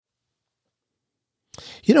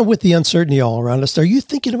With the uncertainty all around us, are you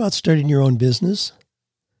thinking about starting your own business?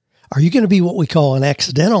 Are you going to be what we call an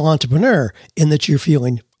accidental entrepreneur in that you're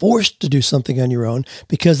feeling forced to do something on your own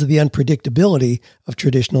because of the unpredictability of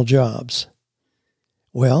traditional jobs?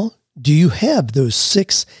 Well, do you have those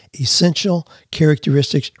 6 essential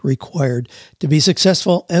characteristics required to be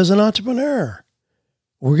successful as an entrepreneur?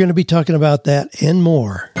 We're going to be talking about that and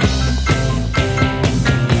more.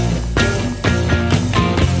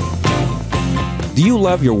 Do you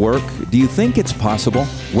love your work? Do you think it's possible?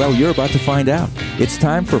 Well, you're about to find out. It's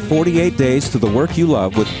time for 48 Days to the Work You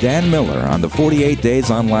Love with Dan Miller on the 48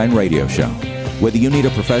 Days Online Radio Show. Whether you need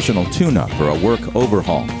a professional tune-up or a work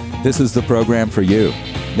overhaul, this is the program for you.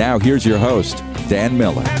 Now, here's your host, Dan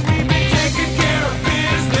Miller.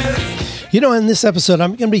 In this episode,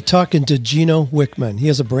 I'm going to be talking to Gino Wickman. He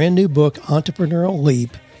has a brand new book, Entrepreneurial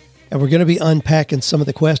Leap, and we're going to be unpacking some of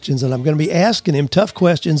the questions, and I'm going to be asking him tough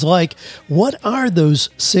questions like, what are those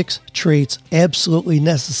 6 traits absolutely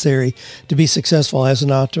necessary to be successful as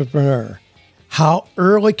an entrepreneur? How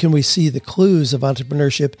early can we see the clues of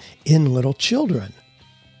entrepreneurship in little children?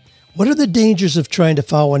 What are the dangers of trying to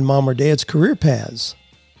follow in mom or dad's career paths?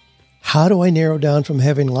 How do I narrow down from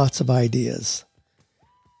having lots of ideas?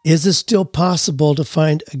 Is it still possible to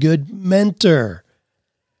find a good mentor?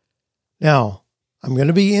 Now, I'm going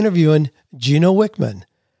to be interviewing Gino Wickman.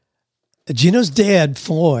 Gino's dad,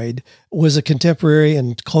 Floyd, was a contemporary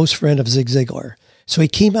and close friend of Zig Ziglar. So he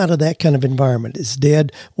came out of that kind of environment. His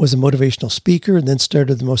dad was a motivational speaker and then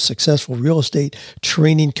started the most successful real estate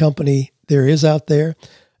training company there is out there.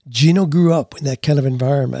 Gino grew up in that kind of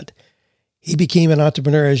environment. He became an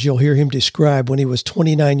entrepreneur, as you'll hear him describe. When he was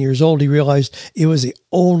 29 years old, he realized it was the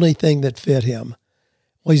only thing that fit him.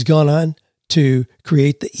 Well, he's gone on to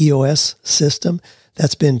create the EOS system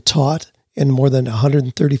that's been taught in more than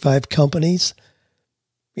 135 companies.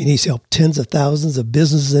 And he's helped tens of thousands of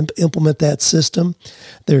businesses implement that system.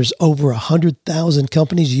 There's over 100,000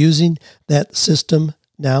 companies using that system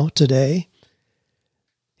now today.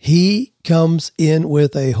 He comes in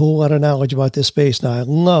with a whole lot of knowledge about this space. Now, I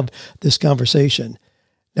love this conversation.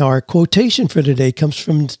 Now, our quotation for today comes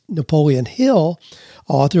from Napoleon Hill,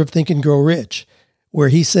 author of Think and Grow Rich, where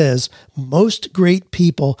he says, most great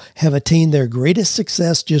people have attained their greatest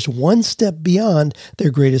success just one step beyond their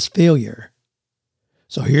greatest failure.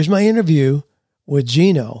 So here's my interview with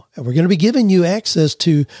Gino, and we're going to be giving you access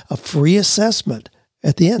to a free assessment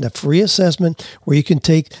at the end, a free assessment where you can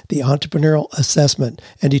take the entrepreneurial assessment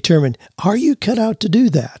and determine, are you cut out to do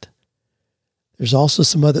that? There's also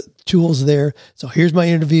some other tools there. So here's my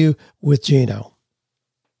interview with Gino.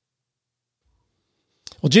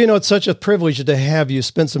 Well, Gino, it's such a privilege to have you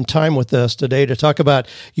spend some time with us today to talk about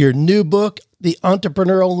your new book, The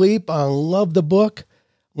Entrepreneurial Leap. I love the book,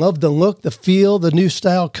 love the look, the feel, the new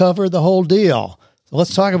style cover, the whole deal. So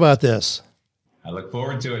let's talk about this. I look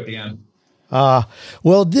forward to it, Dan.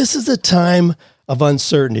 Well, this is a time of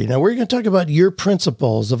uncertainty. Now, we're going to talk about your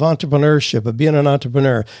principles of entrepreneurship, of being an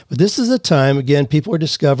entrepreneur. But this is a time, again, people are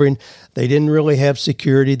discovering they didn't really have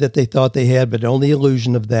security that they thought they had, but only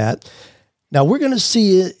illusion of that. Now, we're going to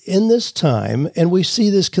see it in this time, and we see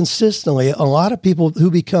this consistently, a lot of people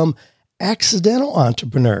who become accidental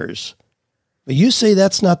entrepreneurs. But you say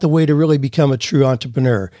that's not the way to really become a true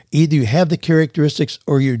entrepreneur. Either you have the characteristics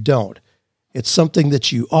or you don't. It's something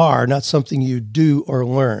that you are, not something you do or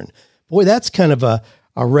learn. Boy, that's kind of a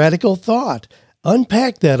radical thought.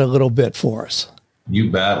 Unpack that a little bit for us.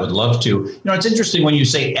 You bet. Would love to. It's interesting when you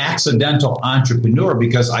say accidental entrepreneur,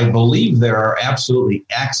 because I believe there are absolutely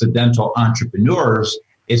accidental entrepreneurs.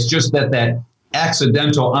 It's just that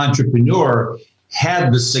accidental entrepreneur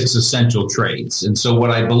had the 6 essential traits. And so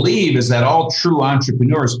what I believe is that all true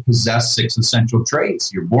entrepreneurs possess 6 essential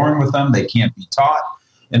traits. You're born with them. They can't be taught.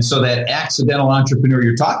 And so that accidental entrepreneur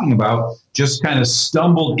you're talking about just kind of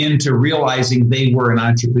stumbled into realizing they were an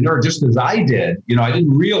entrepreneur, just as I did. I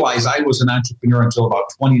didn't realize I was an entrepreneur until about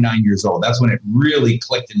 29 years old. That's when it really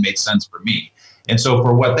clicked and made sense for me. And so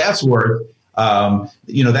for what that's worth,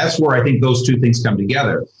 that's where I think those two things come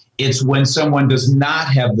together. It's when someone does not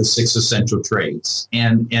have the 6 essential traits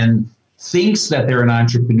and thinks that they're an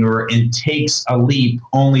entrepreneur and takes a leap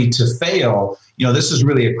only to fail. This is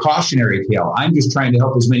really a cautionary tale. I'm just trying to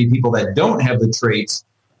help as many people that don't have the traits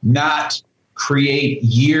not create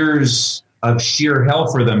years of sheer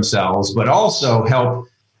hell for themselves, but also help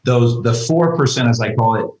the 4%, as I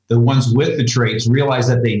call it, the ones with the traits, realize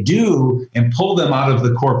that they do and pull them out of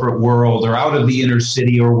the corporate world or out of the inner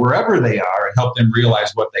city or wherever they are and help them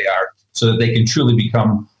realize what they are so that they can truly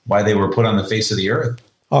become why they were put on the face of the earth.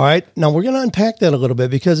 All right. Now, we're going to unpack that a little bit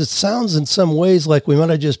because it sounds in some ways like we might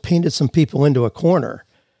have just painted some people into a corner.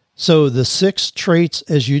 So the 6 traits,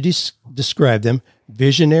 as you described them: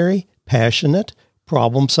 visionary, passionate,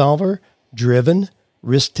 problem solver, driven,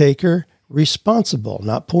 risk taker, responsible.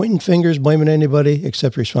 Not pointing fingers, blaming anybody,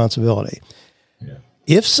 except responsibility. Yeah.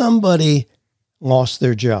 If somebody lost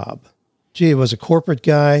their job, it was a corporate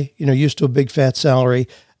guy, used to a big fat salary,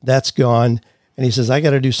 that's gone, and he says, I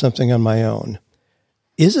got to do something on my own.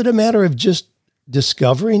 Is it a matter of just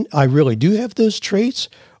discovering I really do have those traits,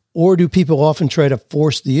 or do people often try to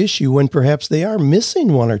force the issue when perhaps they are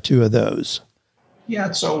missing 1 or 2 of those?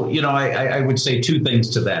 Yeah. So, I would say 2 things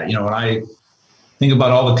to that. When I think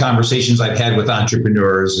about all the conversations I've had with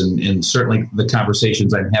entrepreneurs and certainly the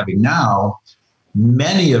conversations I'm having now,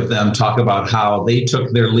 many of them talk about how they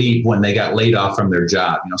took their leave when they got laid off from their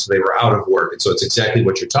job, so they were out of work. And so it's exactly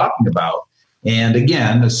what you're talking about. And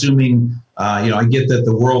again, assuming, I get that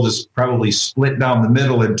the world is probably split down the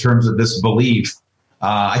middle in terms of this belief.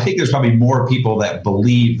 I think there's probably more people that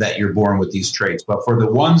believe that you're born with these traits. But for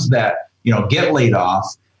the ones that, get laid off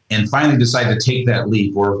and finally decide to take that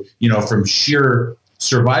leap, or, from sheer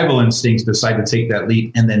survival instincts decide to take that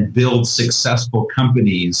leap and then build successful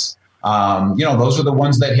companies, those are the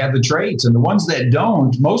ones that have the traits. And the ones that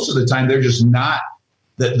don't, most of the time, they're just not.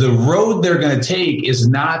 The road they're going to take is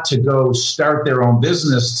not to go start their own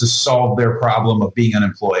business to solve their problem of being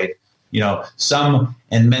unemployed. Some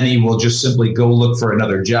and many will just simply go look for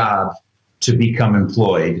another job to become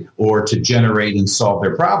employed or to generate and solve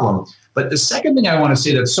their problem. But the second thing I want to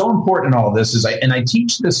say that's so important in all of this is, I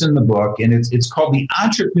teach this in the book, and it's called the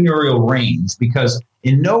entrepreneurial range, because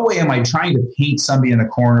in no way am I trying to paint somebody in a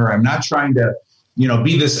corner. I'm not trying to,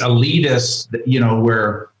 be this elitist,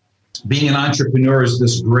 where being an entrepreneur is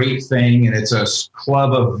this great thing and it's a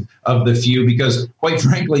club of the few, because quite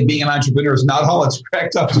frankly, being an entrepreneur is not all it's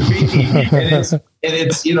cracked up to be. and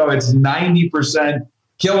it's 90%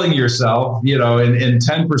 killing yourself, and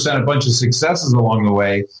 10% a bunch of successes along the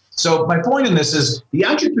way. So my point in this is the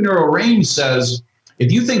entrepreneurial range says,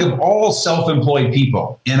 if you think of all self-employed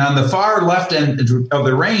people, and on the far left end of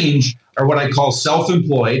the range are what I call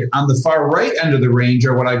self-employed, on the far right end of the range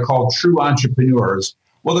are what I call true entrepreneurs.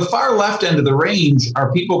 Well, the far left end of the range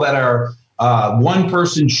are people that are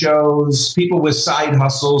one-person shows, people with side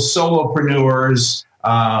hustles, solopreneurs.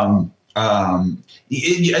 I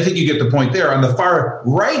think you get the point there. On the far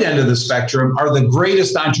right end of the spectrum are the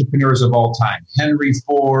greatest entrepreneurs of all time: Henry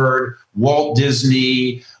Ford, Walt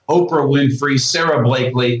Disney, Oprah Winfrey, Sarah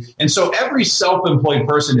Blakely. And so every self-employed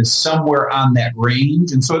person is somewhere on that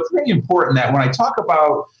range. And so it's really important that when I talk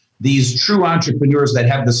about these true entrepreneurs that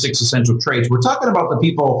have the 6 essential traits, we're talking about the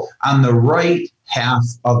people on the right half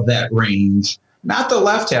of that range, not the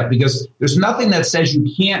left half, because there's nothing that says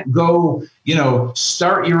you can't go,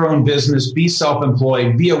 start your own business, be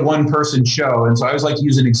self-employed, be a one-person show. And so I always like to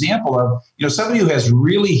use an example of, somebody who has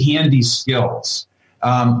really handy skills.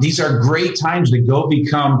 These are great times to go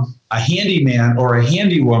become a handyman or a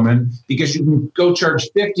handywoman, because you can go charge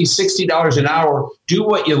 $50, $60 an hour, do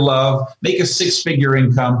what you love, make a 6-figure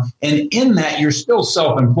income. And in that, you're still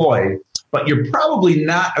self-employed, but you're probably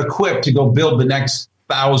not equipped to go build the next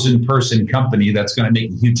 1,000-person company that's going to make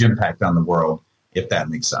a huge impact on the world, if that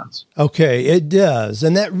makes sense. Okay, it does.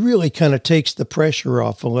 And that really kind of takes the pressure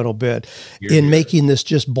off a little bit in making this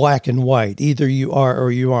just black and white. Either you are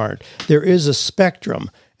or you aren't. There is a spectrum,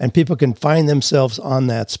 and people can find themselves on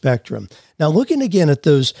that spectrum. Now, looking again at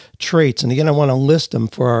those traits, and again, I want to list them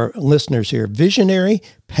for our listeners here: visionary,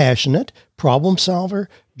 passionate, problem solver,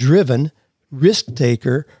 driven, risk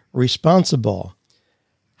taker, responsible.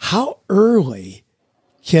 How early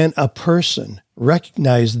can a person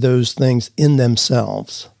recognize those things in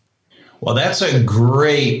themselves? Well, that's a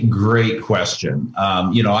great, great question.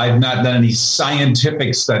 I've not done any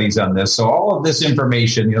scientific studies on this. So all of this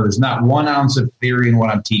information, there's not 1 ounce of theory in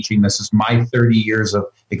what I'm teaching. This is my 30 years of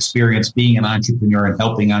experience being an entrepreneur and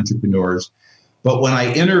helping entrepreneurs. But when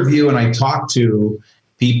I interview and I talk to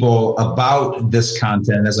people about this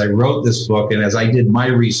content, as I wrote this book and as I did my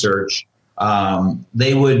research,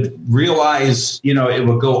 they would realize, it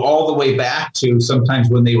would go all the way back to sometimes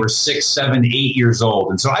when they were 6, 7, 8 years old.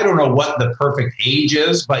 And so I don't know what the perfect age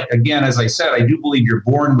is. But again, as I said, I do believe you're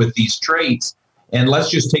born with these traits. And let's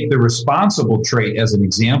just take the responsible trait as an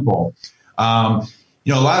example. A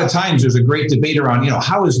lot of times there's a great debate around,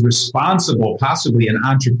 how is responsible possibly an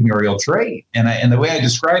entrepreneurial trait? And the way I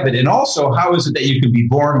describe it, and also how is it that you can be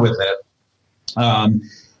born with it?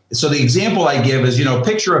 So the example I give is,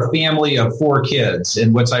 picture a family of 4 kids.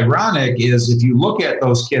 And what's ironic is if you look at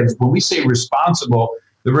those kids, when we say responsible,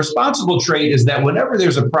 the responsible trait is that whenever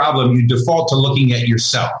there's a problem, you default to looking at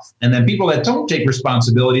yourself. And then people that don't take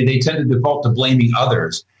responsibility, they tend to default to blaming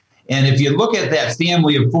others. And if you look at that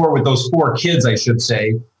family of four with those four kids, I should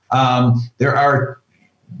say, there are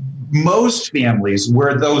most families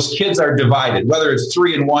where those kids are divided, whether it's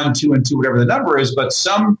 3 and 1, 2 and 2, whatever the number is, but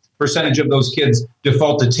some percentage of those kids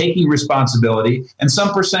default to taking responsibility and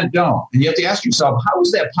some percent don't. And you have to ask yourself, how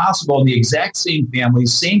is that possible in the exact same family,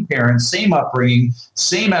 same parents, same upbringing,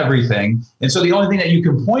 same everything? And so the only thing that you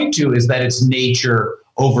can point to is that it's nature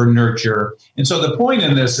over nurture. And so the point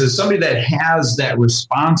in this is somebody that has that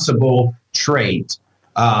responsible trait,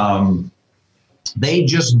 they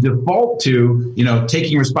just default to,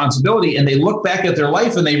 taking responsibility, and they look back at their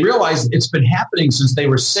life and they realize it's been happening since they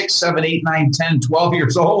were 6, 7, 8, 9, 10, 12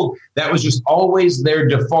 years old. That was just always their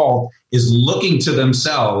default, is looking to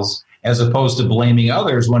themselves as opposed to blaming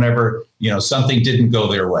others whenever, something didn't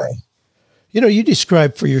go their way. You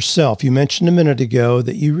described for yourself, you mentioned a minute ago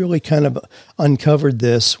that you really kind of uncovered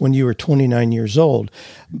this when you were 29 years old.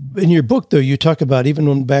 In your book, though, you talk about even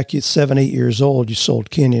when back at 7, 8 years old, you sold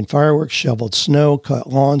candy and fireworks, shoveled snow, cut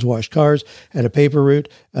lawns, washed cars, had a paper route,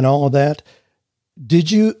 and all of that.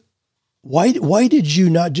 Why did you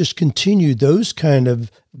not just continue those kind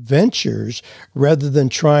of ventures rather than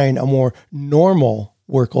trying a more normal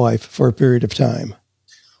work life for a period of time?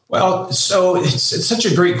 Well, so it's such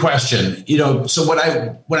a great question. So when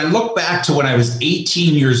I look back to when I was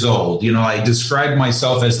 18 years old, I described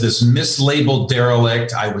myself as this mislabeled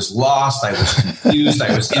derelict. I was lost. I was confused.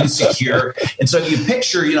 I was insecure. And so you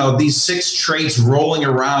picture, these 6 traits rolling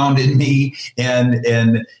around in me, and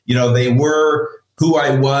they were who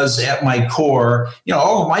I was at my core.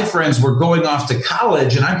 All of my friends were going off to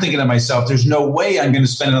college, and I'm thinking to myself, there's no way I'm going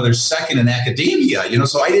to spend another second in academia,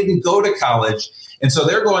 so I didn't go to college. And so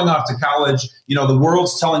they're going off to college, the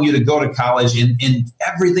world's telling you to go to college, and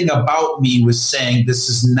everything about me was saying, this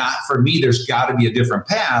is not for me. There's got to be a different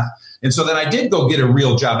path. And so then I did go get a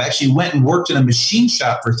real job. I actually went and worked in a machine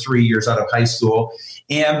shop for 3 years out of high school.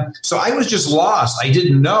 And so I was just lost. I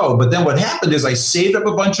didn't know. But then what happened is I saved up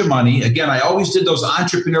a bunch of money. Again, I always did those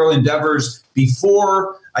entrepreneurial endeavors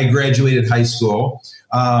before I graduated high school.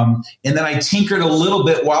 And then I tinkered a little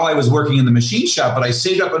bit while I was working in the machine shop, but I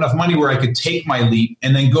saved up enough money where I could take my leap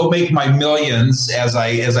and then go make my millions as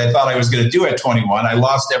I thought I was going to do at 21. I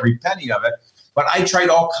lost every penny of it, but I tried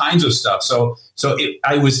all kinds of stuff. So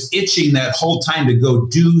I was itching that whole time to go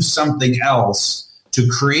do something else, to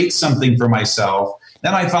create something for myself.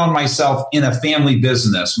 Then I found myself in a family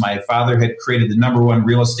business. My father had created the #1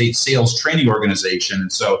 real estate sales training organization.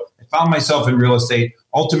 And so I found myself in real estate,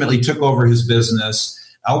 ultimately took over his business.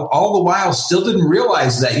 All the while, still didn't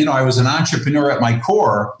realize that, I was an entrepreneur at my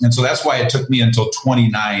core. And so that's why it took me until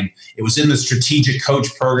 29. It was in the strategic coach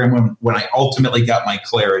program when I ultimately got my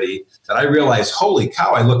clarity that I realized, holy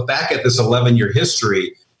cow, I look back at this 11-year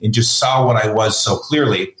history and just saw what I was so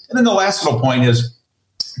clearly. And then the last little point is,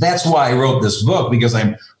 that's why I wrote this book, because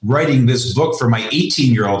I'm writing this book for my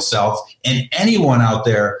 18-year-old self and anyone out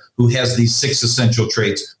there who has these 6 essential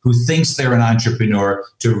traits, who thinks they're an entrepreneur,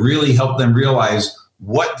 to really help them realize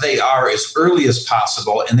what they are as early as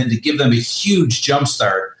possible, and then to give them a huge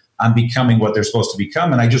jumpstart on becoming what they're supposed to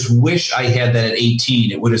become. And I just wish I had that at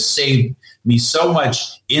 18. It would have saved me so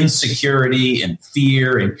much insecurity and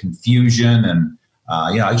fear and confusion. And,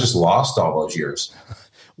 I just lost all those years.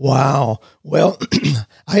 Wow. Well,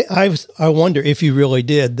 I wonder if you really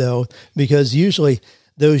did, though, because usually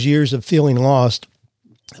those years of feeling lost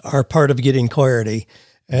are part of getting clarity.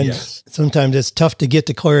 And yes, sometimes it's tough to get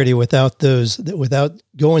to clarity without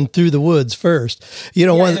going through the woods first.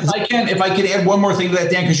 If I could add one more thing to that,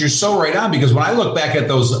 Dan, because you're so right on, because when I look back at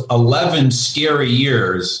those 11 scary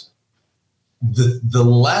years, the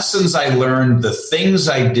lessons I learned, the things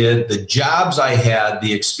I did, the jobs I had,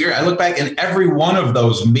 the experience, I look back and every one of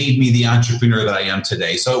those made me the entrepreneur that I am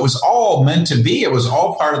today. So it was all meant to be. It was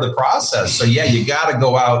all part of the process. So yeah, you got to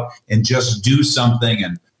go out and just do something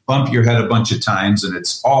and bump your head a bunch of times, and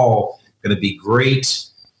it's all going to be great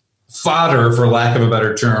fodder, for lack of a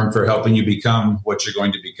better term, for helping you become what you're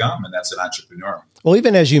going to become, and that's an entrepreneur. Well,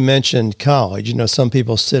 even as you mentioned college, some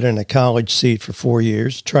people sit in a college seat for 4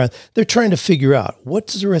 years. They're trying to figure out,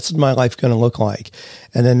 what's the rest of my life going to look like?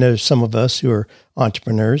 And then there's some of us who are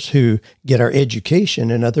entrepreneurs who get our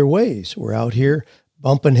education in other ways. We're out here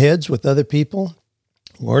bumping heads with other people,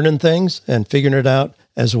 learning things and figuring it out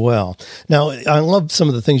as well. Now, I love some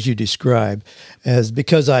of the things you describe as,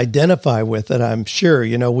 because I identify with it, I'm sure,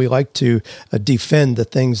 we like to defend the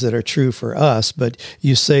things that are true for us, but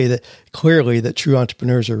you say that clearly that true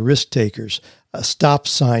entrepreneurs are risk takers. a stop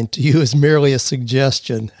sign to you is merely a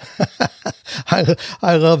suggestion.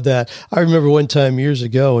 I love that. I remember one time years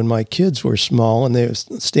ago when my kids were small and they were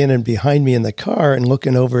standing behind me in the car and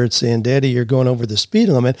looking over and saying, "Daddy, you're going over the speed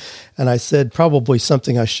limit." And I said, probably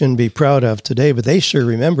something I shouldn't be proud of today, but they sure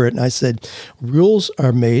remember it. And I said, "Rules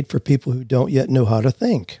are made for people who don't yet know how to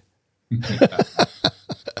think."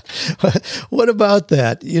 What about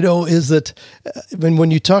that? Is that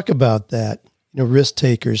when you talk about that, risk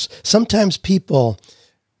takers, sometimes people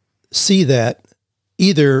see that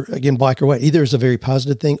either, again, black or white, either as a very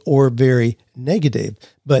positive thing or very negative.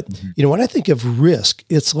 But, when I think of risk,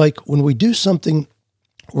 it's like when we do something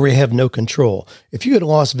where we have no control. If you go to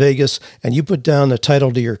Las Vegas and you put down the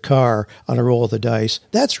title to your car on a roll of the dice,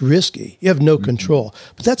 that's risky. You have no control.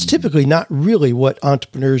 But that's typically not really what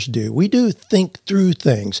entrepreneurs do. We do think through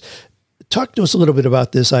things. Talk to us a little bit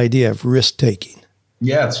about this idea of risk taking.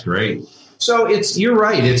 Yeah, it's great. So you're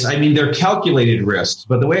right. They're calculated risks,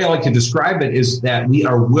 but the way I like to describe it is that we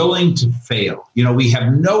are willing to fail. We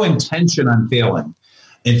have no intention on failing,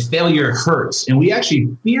 and failure hurts, and we actually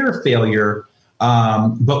fear failure,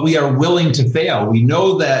 but we are willing to fail. We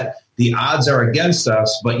know that the odds are against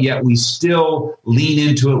us, but yet we still lean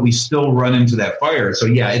into it. We still run into that fire. So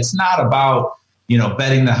yeah, it's not about,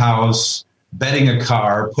 betting the house, betting a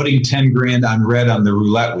car, putting 10 grand on red on the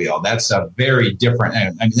roulette wheel. That's a very different,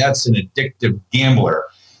 that's an addictive gambler.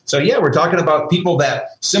 So yeah, we're talking about people that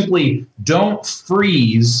simply don't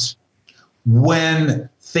freeze when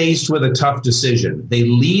faced with a tough decision. They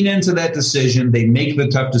lean into that decision. They make the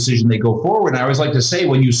tough decision. They go forward. And I always like to say,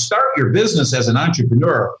 when you start your business as an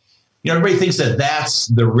entrepreneur, everybody thinks that that's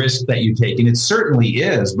the risk that you take, and it certainly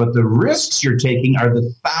is. But the risks you're taking are the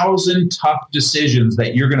 1,000 tough decisions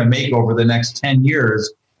that you're going to make over the next 10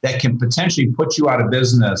 years that can potentially put you out of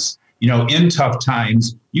business. In tough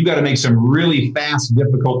times, you've got to make some really fast,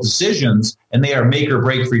 difficult decisions, and they are make or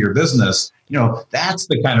break for your business. That's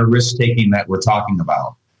the kind of risk taking that we're talking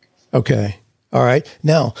about. Okay. All right.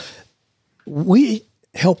 Now, we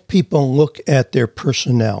help people look at their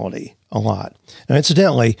personality a lot. Now,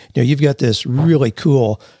 incidentally, you've got this really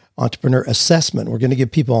cool entrepreneur assessment. We're going to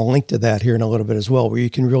give people a link to that here in a little bit as well, where you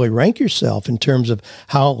can really rank yourself in terms of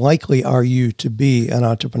how likely are you to be an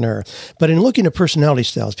entrepreneur. But in looking at personality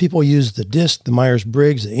styles, people use the DISC, the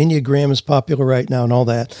Myers-Briggs, the Enneagram is popular right now and all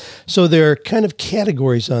that. So there are kind of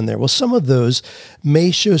categories on there. Well, some of those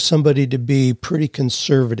may show somebody to be pretty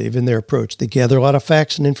conservative in their approach. They gather a lot of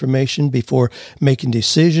facts and information before making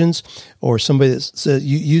decisions. Or somebody that says,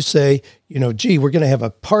 you say, gee, we're going to have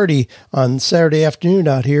a party on Saturday afternoon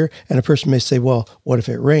out here. And a person may say, well, what if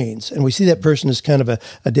it rains? And we see that person as kind of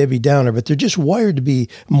a Debbie Downer, but they're just wired to be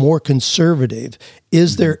more conservative.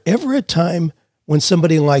 Is there ever a time when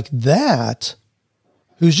somebody like that,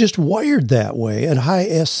 who's just wired that way, at high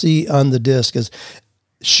SC on the DISC,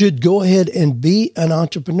 should go ahead and be an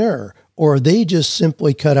entrepreneur? Or are they just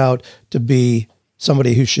simply cut out to be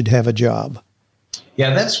somebody who should have a job?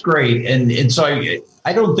 Yeah, that's great. And so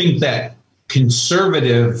I don't think that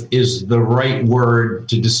conservative is the right word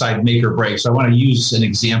to decide make or break. So I want to use an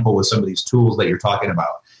example with some of these tools that you're talking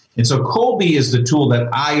about. And so Kolbe is the tool that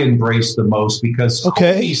I embrace the most, because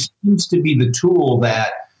Kolbe seems to be the tool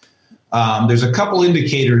that there's a couple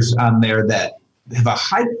indicators on there that have a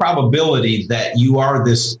high probability that you are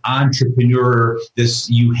this entrepreneur,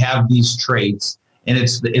 you have these traits. And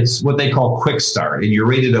it's what they call quick start. And you're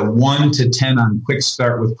rated a 1 to 10 on quick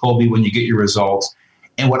start with Kolbe when you get your results.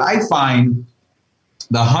 And what I find,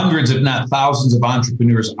 the hundreds, if not thousands of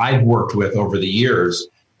entrepreneurs I've worked with over the years,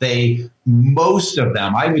 most of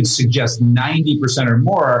them, I would suggest 90% or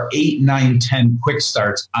more, are 8, 9, 10 quick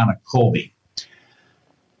starts on a Kolbe.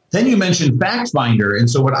 Then you mentioned FactFinder. And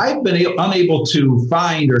so what I've been unable to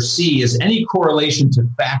find or see is any correlation to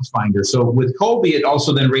FactFinder. So with Kolbe, it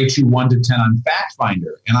also then rates you 1 to 10 on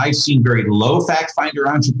FactFinder. And I've seen very low FactFinder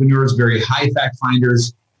entrepreneurs, very high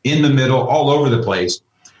FactFinders, in the middle, all over the place.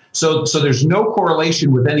 So there's no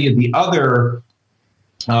correlation with any of the other,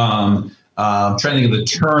 I'm trying to think of the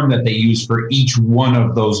term that they use for each one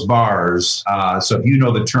of those bars. So if you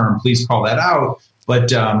know the term, please call that out.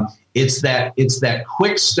 But it's that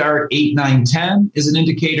quick start, 8, 9, 10 is an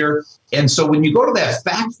indicator. And so when you go to that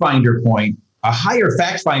fact finder point, a higher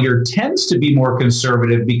fact finder tends to be more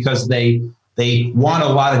conservative because they want a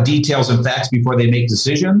lot of details and facts before they make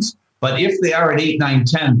decisions. But if they are at 8, 9,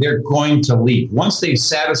 10, they're going to leap. Once they've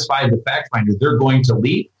satisfied the fact finder, they're going to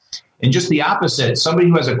leap. And just the opposite, somebody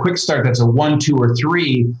who has a quick start that's a 1, 2, or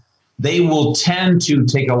 3, they will tend to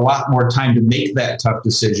take a lot more time to make that tough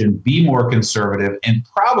decision, be more conservative, and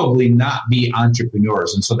probably not be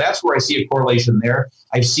entrepreneurs. And so that's where I see a correlation there.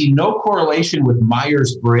 I've seen no correlation with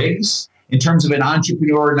Myers-Briggs. in terms of an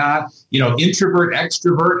entrepreneur or not, introvert,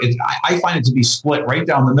 extrovert, I find it to be split right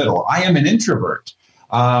down the middle. I am an introvert.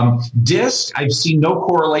 DISC, I've seen no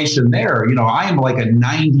correlation there. I am like a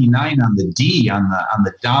 99 on the D on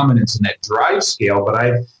the dominance and that drive scale, but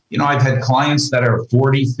I've had clients that are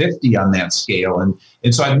 40, 50 on that scale.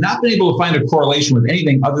 And so I've not been able to find a correlation with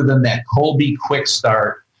anything other than that Kolbe quick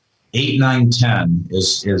start 8, 9, 10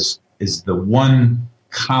 is the one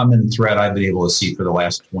common thread I've been able to see for the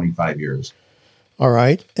last 25 years. All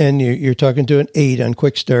right. And you're talking to an 8 on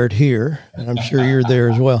quick start here, and I'm sure you're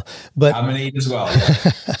there as well. But I'm an 8 as well.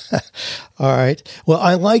 Yeah. All right. Well,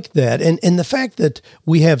 I like that. And the fact that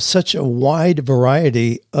we have such a wide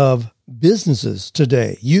variety of businesses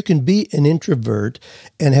today. You can be an introvert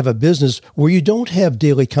and have a business where you don't have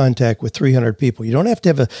daily contact with 300 people. You don't have to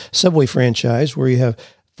have a Subway franchise where you have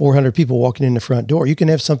 400 people walking in the front door. You can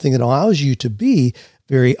have something that allows you to be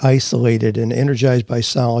very isolated and energized by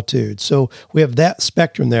solitude. So we have that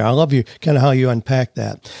spectrum there. I love you, kind of how you unpack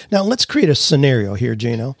that. Now let's create a scenario here,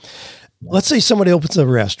 Gino. Let's say somebody opens a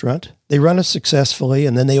restaurant, they run it successfully,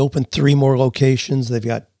 and then they open 3 more locations. They've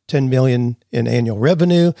got 10 million in annual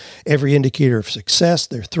revenue, every indicator of success,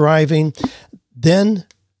 they're thriving. Then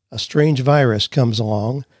a strange virus comes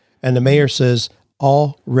along and the mayor says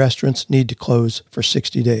all restaurants need to close for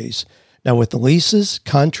 60 days. Now, with the leases,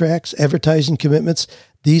 contracts, advertising commitments,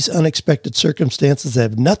 these unexpected circumstances that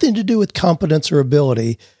have nothing to do with competence or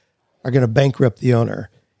ability are going to bankrupt the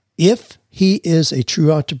owner. If he is a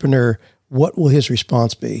true entrepreneur, what will his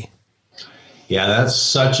response be? Yeah, that's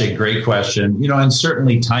such a great question, and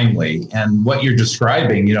certainly timely. And what you're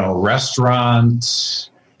describing,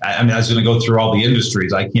 restaurants, I was going to go through all the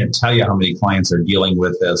industries. I can't tell you how many clients are dealing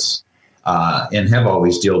with this and have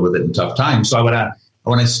always dealt with it in tough times. So I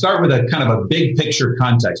want to start with a kind of a big picture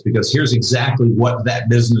context, because here's exactly what that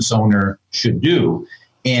business owner should do.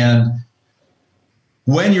 And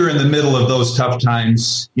when you're in the middle of those tough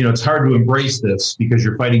times, it's hard to embrace this because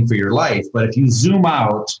you're fighting for your life. But if you zoom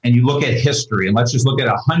out and you look at history, and let's just look at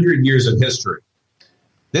 100 years of history,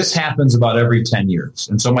 this happens about every 10 years.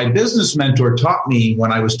 And so my business mentor taught me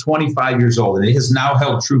when I was 25 years old, and it has now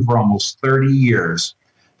held true for almost 30 years,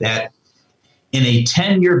 that in a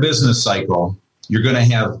 10-year business cycle, you're going to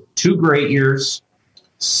have 2 great years,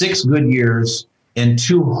 6 good years, and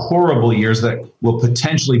 2 horrible years that will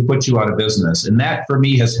potentially put you out of business. And that, for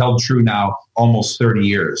me, has held true now almost 30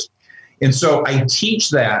 years. And so I teach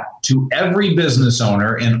that to every business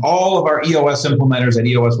owner and all of our EOS implementers at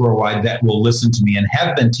EOS Worldwide that will listen to me, and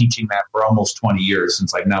have been teaching that for almost 20 years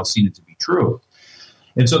since I've now seen it to be true.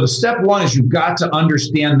 And so the step one is you've got to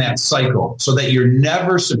understand that cycle so that you're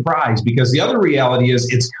never surprised, because the other reality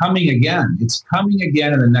is it's coming again. It's coming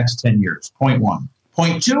again in the next 10 years. Point one.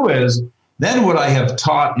 Point two is then what I have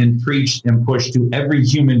taught and preached and pushed to every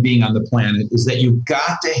human being on the planet is that you've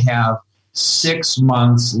got to have 6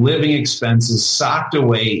 months living expenses socked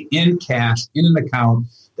away in cash in an account,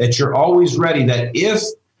 that you're always ready, that if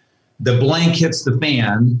the blank hits the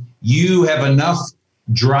fan, you have enough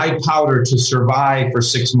dry powder to survive for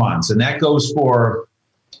 6 months. And that goes for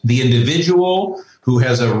the individual who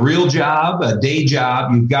has a real job, a day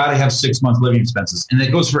job. You've got to have 6 months living expenses. And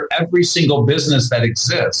it goes for every single business that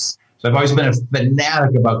exists. So I've always been a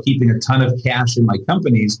fanatic about keeping a ton of cash in my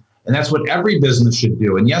companies. And that's what every business should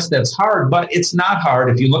do. And yes, that's hard, but it's not hard.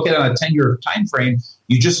 If you look at it on a 10-year time frame,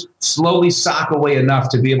 you just slowly sock away enough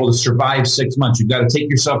to be able to survive 6 months. You've got to take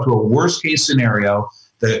yourself to a worst case scenario.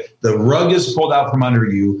 The rug is pulled out from under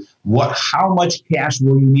you. How much cash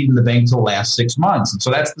will you need in the bank to last 6 months? And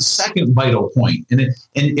so that's the second vital point. And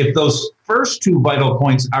if those first 2 vital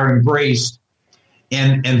points are embraced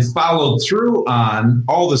and followed through on,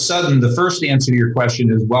 all of a sudden, the first answer to your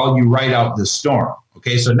question is, well, you ride out the storm.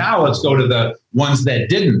 Okay, so now let's go to the ones that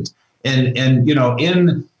didn't. And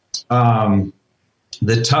in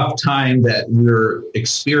the tough time that we're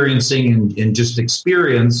experiencing and just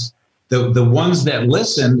experience, the ones that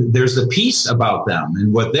listen, there's a piece about them.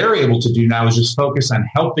 And what they're able to do now is just focus on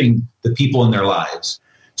helping the people in their lives.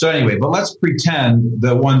 So anyway, but let's pretend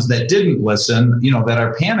the ones that didn't listen, that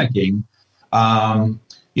are panicking,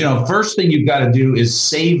 first thing you've got to do is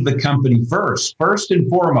save the company first. First and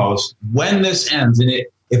foremost, when this ends, and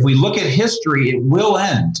if we look at history, it will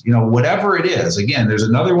end, whatever it is. Again, there's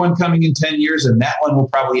another one coming in 10 years, and that one will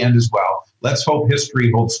probably end as well. Let's hope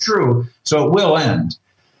history holds true. So it will end.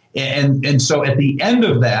 And so at the end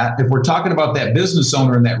of that, if we're talking about that business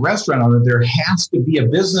owner and that restaurant owner, there has to be a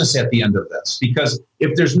business at the end of this. Because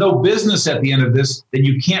if there's no business at the end of this, then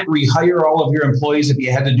you can't rehire all of your employees if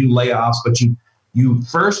you had to do layoffs. But you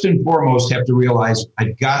first and foremost have to realize,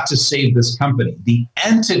 I've got to save this company. The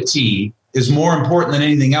entity is more important than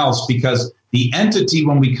anything else, because the entity,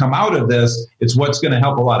 when we come out of this, it's what's going to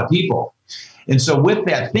help a lot of people. And so with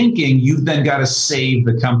that thinking, you've then got to save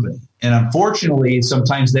the company. And unfortunately,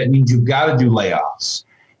 sometimes that means you've got to do layoffs.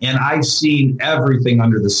 And I've seen everything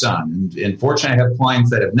under the sun. And fortunately, I have clients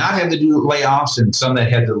that have not had to do layoffs and some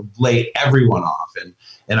that had to lay everyone off.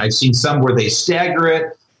 And I've seen some where they stagger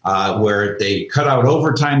it, where they cut out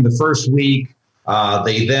overtime the first week.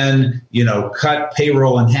 They then, cut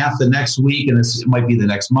payroll in half the next week, and it might be the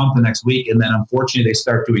next month, the next week. And then unfortunately, they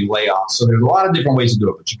start doing layoffs. So there's a lot of different ways to do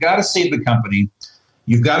it, but you got to save the company.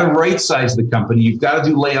 You've got to right size the company. You've got to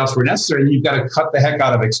do layoffs where necessary. And you've got to cut the heck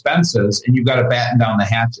out of expenses, and you've got to batten down the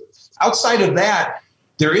hatches. Outside of that,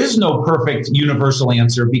 there is no perfect universal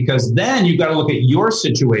answer, because then you've got to look at your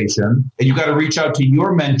situation and you've got to reach out to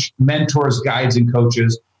your mentors, guides, and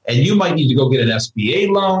coaches. And you might need to go get an SBA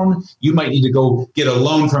loan. You might need to go get a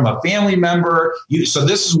loan from a family member. So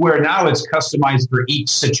this is where now it's customized for each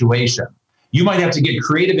situation. You might have to get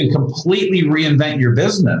creative and completely reinvent your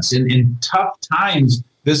business. In tough times,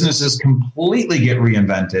 businesses completely get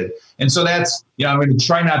reinvented. And so that's, I'm going to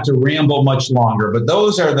try not to ramble much longer, but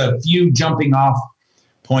those are the few jumping off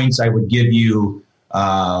points I would give you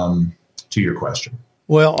to your question.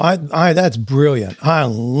 Well, I that's brilliant. I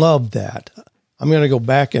love that. I'm going to go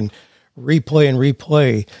back and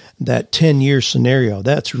replay that 10-year scenario.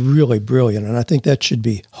 That's really brilliant. And I think that should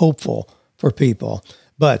be hopeful for people.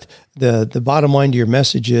 But the bottom line to your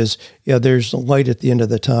message is, there's a light at the end of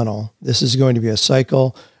the tunnel. This is going to be a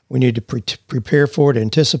cycle. We need to prepare for it,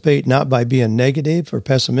 anticipate, not by being negative or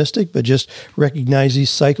pessimistic, but just recognize these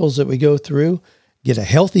cycles that we go through, get a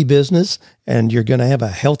healthy business, and you're going to have a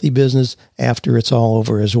healthy business after it's all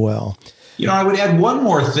over as well. I would add one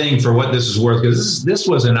more thing for what this is worth, because this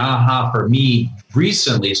was an aha for me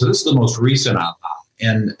recently. So this is the most recent aha.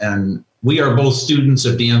 And we are both students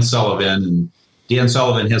of Dan Sullivan, and Dan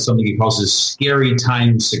Sullivan has something he calls his Scary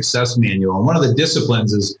Times Success Manual. And one of the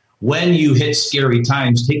disciplines is, when you hit scary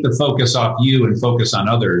times, take the focus off you and focus on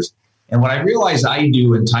others. And what I realize I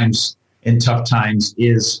do in tough times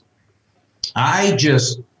is I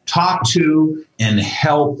just talk to and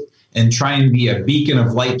help and try and be a beacon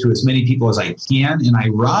of light to as many people as I can. And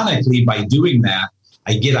ironically, by doing that,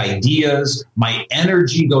 I get ideas. My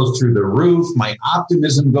energy goes through the roof. My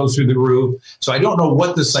optimism goes through the roof. So I don't know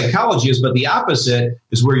what the psychology is, but the opposite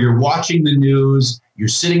is where you're watching the news, you're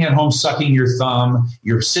sitting at home sucking your thumb,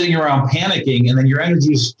 you're sitting around panicking, and then your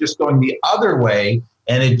energy is just going the other way,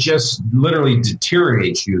 and it just literally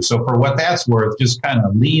deteriorates you. So for what that's worth, just kind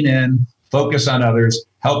of lean in, focus on others,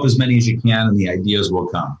 help as many as you can, and the ideas will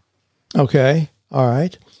come. Okay. All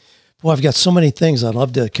right. Well, I've got so many things I'd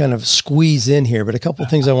love to kind of squeeze in here, but a couple of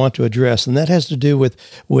things I want to address, and that has to do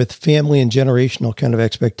with family and generational kind of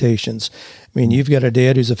expectations. I mean, you've got a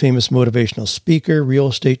dad who's a famous motivational speaker, real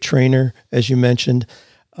estate trainer, as you mentioned.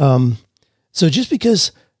 So just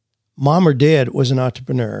because mom or dad was an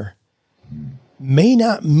entrepreneur may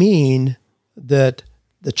not mean that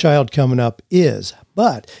the child coming up is.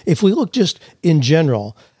 But if we look just in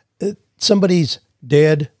general, somebody's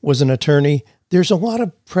dad was an attorney, there's a lot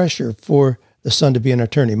of pressure for the son to be an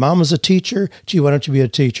attorney. Mom was a teacher. Gee, why don't you be a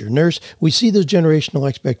teacher? Nurse. We see those generational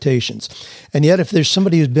expectations. And yet, if there's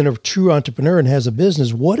somebody who's been a true entrepreneur and has a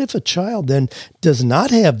business, what if a child then does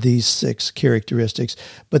not have these 6 characteristics,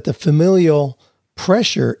 but the familial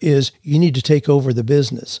pressure is you need to take over the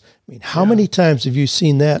business? I mean, how many times have you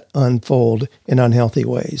seen that unfold in unhealthy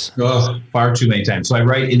ways? Oh, far too many times. So I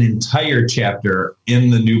write an entire chapter in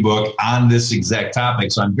the new book on this exact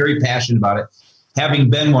topic. So I'm very passionate about it, having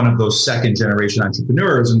been one of those second generation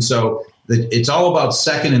entrepreneurs. And so it's all about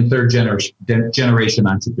second and third generation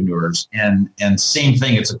entrepreneurs. And same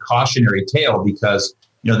thing, it's a cautionary tale, because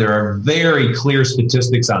there are very clear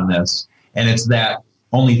statistics on this. And it's that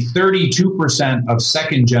only 32% of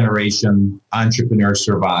second generation entrepreneurs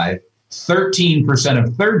survive, 13%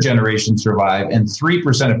 of third generation survive, and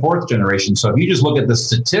 3% of fourth generation. So if you just look at the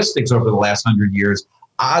statistics over the last 100 years,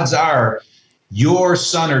 odds are your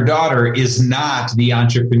son or daughter is not the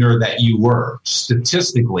entrepreneur that you were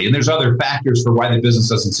statistically. And there's other factors for why the business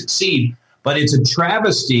doesn't succeed, but it's a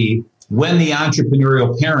travesty when the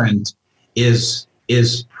entrepreneurial parent is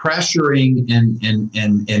pressuring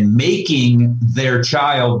and making their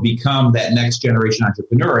child become that next generation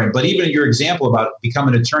entrepreneur. But even in your example about become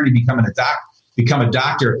an attorney, become a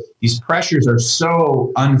doctor, these pressures are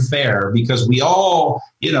so unfair, because we all,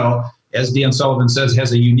 as Dan Sullivan says,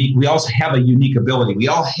 we also have a unique ability. We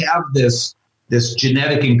all have this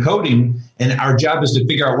genetic encoding, and our job is to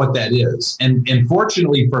figure out what that is. And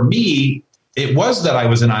fortunately for me, it was that I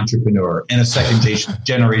was an entrepreneur and a second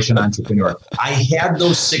generation entrepreneur. I had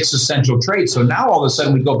those 6 essential traits. So now all of a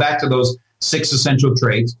sudden we go back to those 6 essential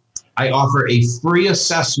traits. I offer a free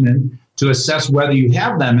assessment to assess whether you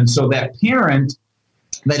have them. And so that parent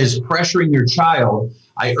that is pressuring your child,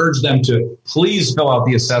 I urge them to please fill out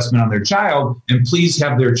the assessment on their child and please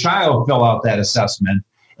have their child fill out that assessment.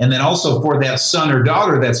 And then also for that son or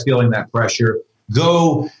daughter that's feeling that pressure,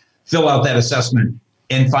 go fill out that assessment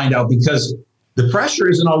and find out, because the pressure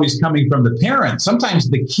isn't always coming from the parent. Sometimes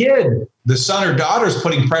the kid, the son or daughter, is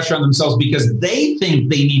putting pressure on themselves because they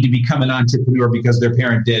think they need to become an entrepreneur because their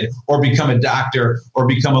parent did, or become a doctor, or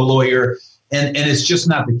become a lawyer. And it's just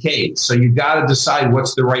not the case. So you've got to decide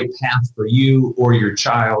what's the right path for you or your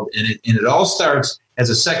child. And it all starts as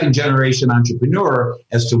a second generation entrepreneur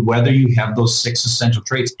as to whether you have those 6 essential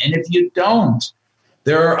traits. And if you don't,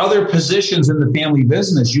 there are other positions in the family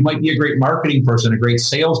business. You might be a great marketing person, a great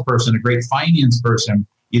salesperson, a great finance person.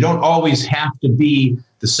 You don't always have to be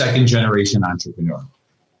the second generation entrepreneur.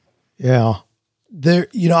 Yeah.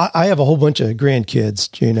 I have a whole bunch of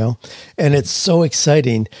grandkids, Gino, and it's so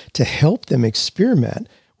exciting to help them experiment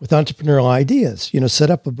with entrepreneurial ideas. Set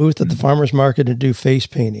up a booth at the farmer's market and do face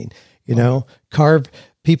painting, carve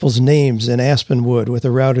people's names in aspen wood with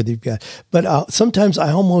a router they've got. But sometimes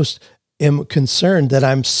I almost am concerned that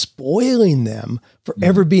I'm spoiling them for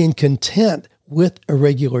ever being content with a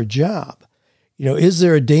regular job. Is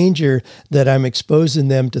there a danger that I'm exposing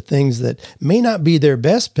them to things that may not be their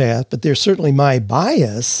best path, but they're certainly my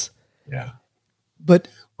bias? Yeah. But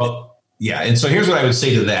yeah. And so here's what I would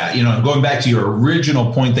say to that. Going back to your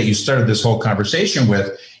original point that you started this whole conversation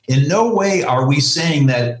with, in no way are we saying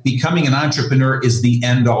that becoming an entrepreneur is the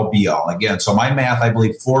end all be all. Again, so my math, I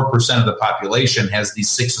believe 4% of the population has these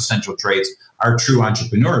 6 essential traits, are true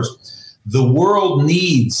entrepreneurs. The world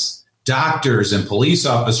needs doctors and police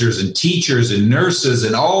officers and teachers and nurses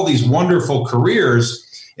and all these wonderful careers.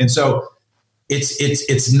 And so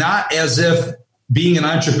it's not as if being an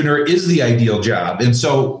entrepreneur is the ideal job. And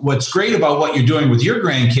so what's great about what you're doing with your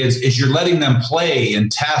grandkids is you're letting them play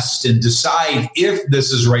and test and decide if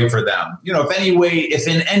this is right for them. If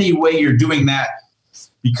in any way you're doing that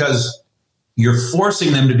because you're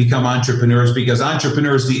forcing them to become entrepreneurs because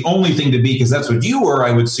entrepreneur is the only thing to be because that's what you were,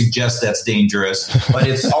 I would suggest that's dangerous. But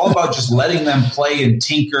it's all about just letting them play and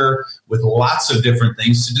tinker with lots of different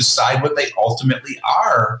things to decide what they ultimately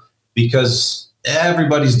are, because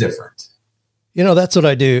everybody's different. That's what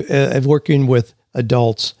I do. Working with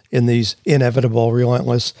adults in these inevitable,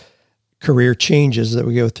 relentless career changes that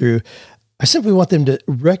we go through, I simply want them to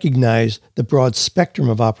recognize the broad spectrum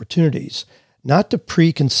of opportunities, not to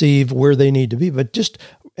preconceive where they need to be, but just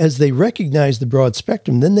as they recognize the broad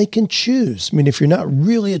spectrum, then they can choose. I mean, if you're not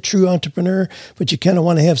really a true entrepreneur, but you kind of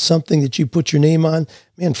want to have something that you put your name on,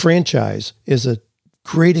 man, franchise is a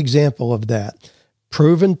great example of that.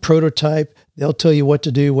 Proven prototype. They'll tell you what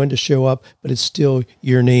to do, when to show up, but it's still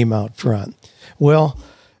your name out front. Well,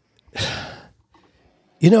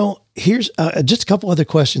 here's just a couple other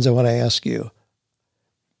questions I want to ask you.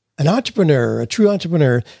 An entrepreneur, a true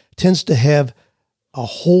entrepreneur, tends to have a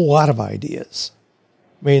whole lot of ideas.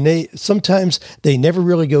 I mean, sometimes they never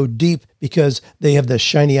really go deep because they have the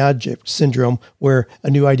shiny object syndrome where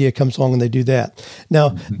a new idea comes along and they do that. Now,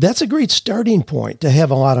 that's a great starting point to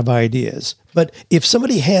have a lot of ideas. But if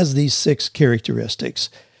somebody has these 6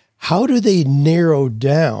 characteristics, how do they narrow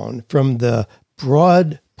down from the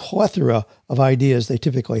broad plethora of ideas they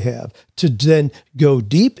typically have to then go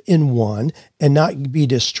deep in one and not be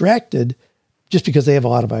distracted just because they have a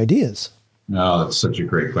lot of ideas? No, that's such a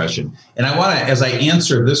great question. And I want to, as I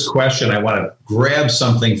answer this question, I want to grab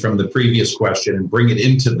something from the previous question and bring it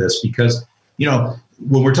into this because,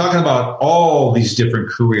 when we're talking about all these different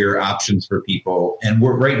career options for people, and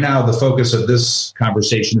we're right now, the focus of this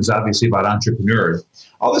conversation is obviously about entrepreneurs.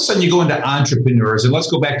 All of a sudden you go into entrepreneurs, and let's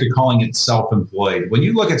go back to calling it self-employed. When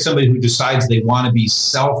you look at somebody who decides they want to be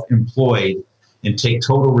self-employed and take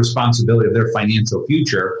total responsibility of their financial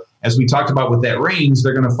future, as we talked about with that range,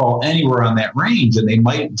 they're going to fall anywhere on that range, and they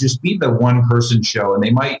might just be the one-person show, and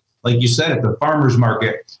they might, like you said, at the farmer's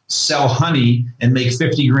market, sell honey and make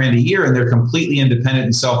 $50,000 a year, and they're completely independent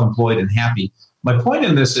and self-employed and happy. My point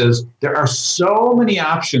in this is there are so many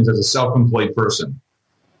options as a self-employed person,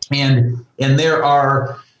 and there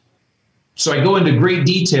are. So I go into great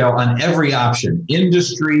detail on every option: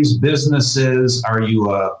 industries, businesses. Are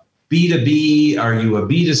you a B2B? Are you a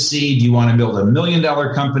B2C? Do you want to build $1 million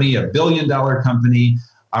company, $1 billion company?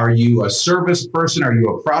 Are you a service person? Are you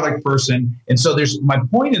a product person? And so my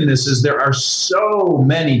point in this is there are so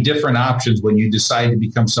many different options when you decide to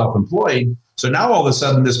become self-employed. So now all of a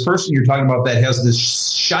sudden, this person you're talking about that has this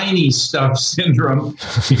shiny stuff syndrome,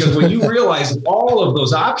 because when you realize all of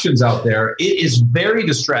those options out there, it is very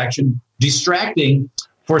distracting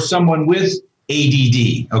for someone with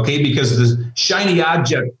ADD, okay? Because the shiny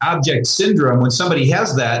object syndrome, when somebody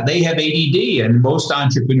has that, they have ADD, and most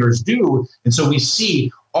entrepreneurs do. And so we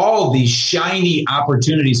see all these shiny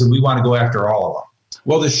opportunities, and we want to go after all of them.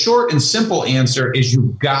 Well, the short and simple answer is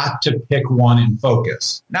you've got to pick one and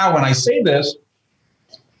focus. Now, when I say this,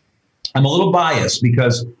 I'm a little biased,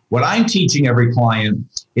 because what I'm teaching every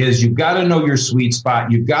client is you've got to know your sweet spot.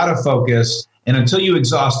 You've got to focus. And until you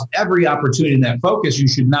exhaust every opportunity in that focus, you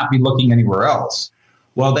should not be looking anywhere else.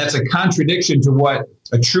 Well, that's a contradiction to what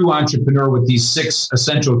a true entrepreneur with these 6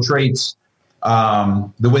 essential traits,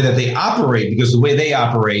 the way that they operate, because the way they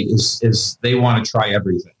operate is they want to try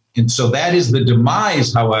everything. And so that is the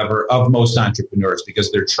demise, however, of most entrepreneurs,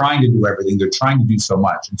 because they're trying to do everything. They're trying to do so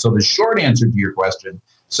much. And so the short answer to your question,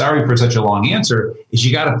 sorry for such a long answer, is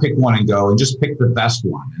you got to pick one and go, and just pick the best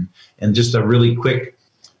one. And just a really quick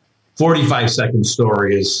 45-second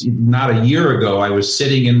story is, not a year ago, I was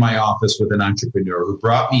sitting in my office with an entrepreneur who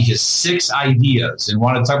brought me his 6 ideas and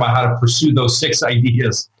wanted to talk about how to pursue those 6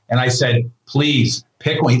 ideas. And I said, please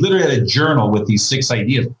pick one. He literally had a journal with these 6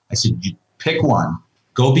 ideas. I said, pick one.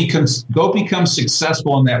 Go become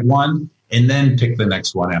successful in that one, and then pick the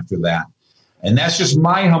next one after that. And that's just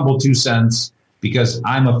my humble 2 cents, because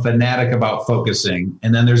I'm a fanatic about focusing.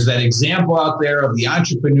 And then there's that example out there of the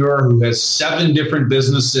entrepreneur who has 7 different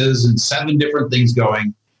businesses and 7 different things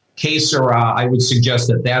going. Que sera, I would suggest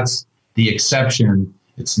that that's the exception.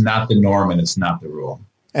 It's not the norm, and it's not the rule.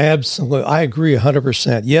 Absolutely. I agree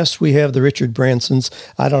 100%. Yes, we have the Richard Bransons.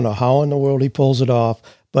 I don't know how in the world he pulls it off,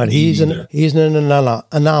 but he's an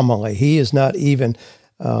anomaly. He is not even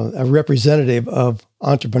a representative of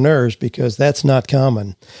entrepreneurs, because that's not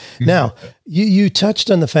common. Now, you touched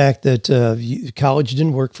on the fact that college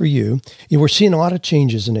didn't work for you. We're seeing a lot of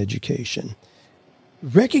changes in education.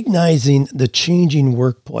 Recognizing the changing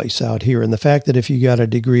workplace out here, and the fact that if you got a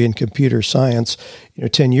degree in computer science,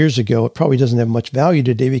 10 years ago, it probably doesn't have much value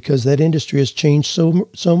today, because that industry has changed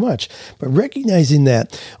so much. But recognizing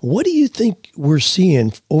that, what do you think we're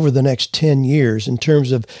seeing over the next 10 years in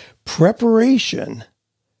terms of preparation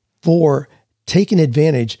for taking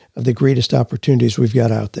advantage of the greatest opportunities we've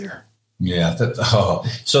got out there? Yeah.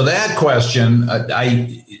 So that question,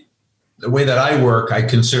 the way that I work, I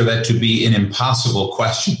consider that to be an impossible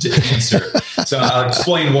question to answer. So I'll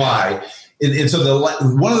explain why. And so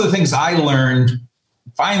one of the things I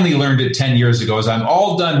finally learned it 10 years ago, is I'm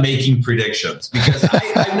all done making predictions, because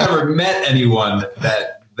I've never met anyone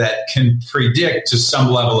that can predict to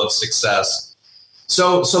some level of success.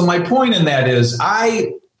 So my point in that is,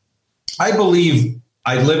 I believe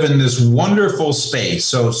I live in this wonderful space.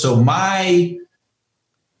 So my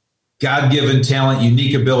God-given talent,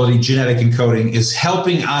 unique ability, genetic encoding is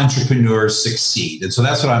helping entrepreneurs succeed. And so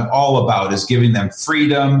that's what I'm all about, is giving them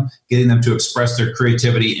freedom, getting them to express their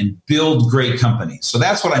creativity and build great companies. So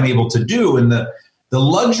that's what I'm able to do. And the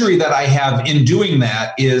luxury that I have in doing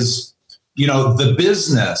that is, the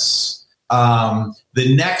business,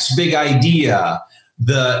 the next big idea,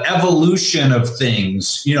 the evolution of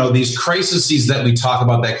things, these crises that we talk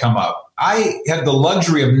about that come up. I have the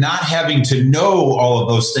luxury of not having to know all of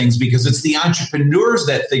those things, because it's the entrepreneurs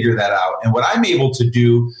that figure that out. And what I'm able to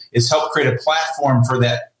do is help create a platform for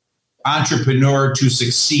that entrepreneur to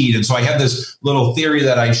succeed. And so I have this little theory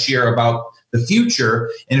that I share about the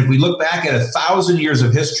future. And if we look back at 1,000 years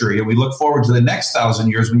of history and we look forward to the next 1,000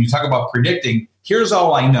 years, when you talk about predicting, here's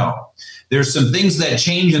all I know. There's some things that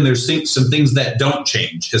change, and there's some things that don't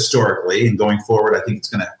change historically. And going forward, I think it's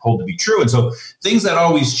going to hold to be true. And so things that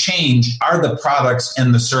always change are the products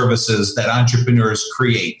and the services that entrepreneurs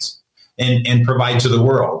create and provide to the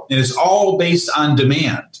world. And it's all based on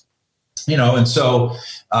demand. And so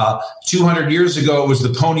 200 years ago, it was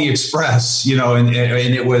the Pony Express, and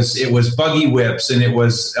it was buggy whips, and it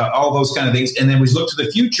was all those kind of things. And then we look to the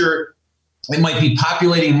future. It might be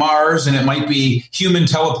populating Mars, and it might be human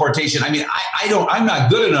teleportation. I mean, I'm not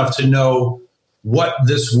good enough to know what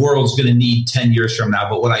this world's going to need 10 years from now.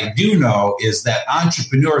 But what I do know is that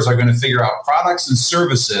entrepreneurs are going to figure out products and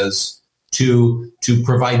services to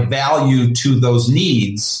provide value to those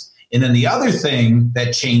needs. And then the other thing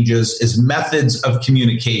that changes is methods of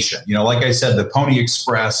communication. Like I said, the Pony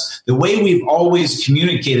Express, the way we've always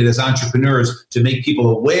communicated as entrepreneurs to make people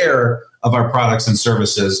aware of our products and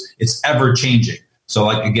services, it's ever changing. So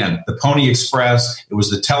like, again, the Pony Express, it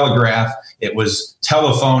was the telegraph, it was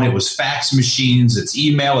telephone, it was fax machines, it's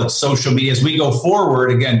email, it's social media. As we go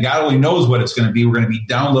forward, again, God only knows what it's going to be. We're going to be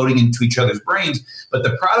downloading into each other's brains, but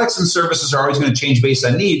the products and services are always going to change based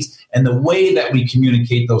on needs. And the way that we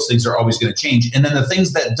communicate those things are always going to change. And then the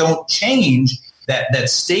things that don't change, that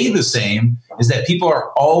stay the same, is that people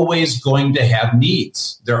are always going to have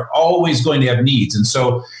needs. They're always going to have needs. And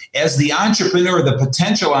so as the entrepreneur, the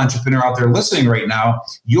potential entrepreneur out there listening right now,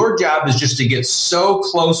 your job is just to get so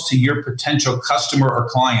close to your potential customer or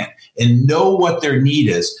client and know what their need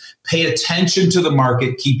is. Pay attention to the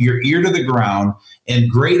market, keep your ear to the ground, and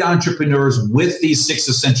great entrepreneurs with these 6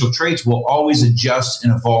 essential traits will always adjust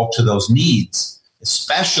and evolve to those needs,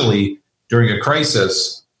 especially during a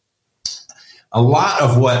crisis. A lot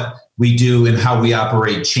of what we do and how we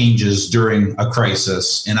operate changes during a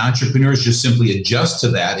crisis, and entrepreneurs just simply adjust to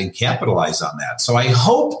that and capitalize on that. So I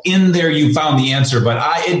hope in there you found the answer, but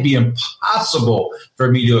it'd be impossible for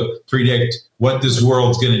me to predict what this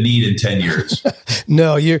world's going to need in 10 years.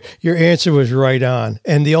 No, your answer was right on.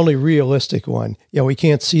 And the only realistic one, we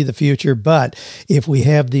can't see the future, but if we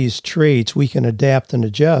have these traits, we can adapt and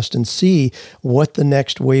adjust and see what the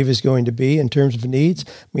next wave is going to be in terms of needs.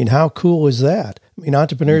 I mean, how cool is that? I mean,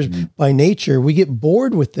 entrepreneurs by nature, we get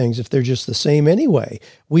bored with things if they're just the same anyway.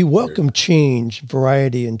 We welcome change,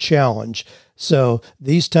 variety, and challenge. So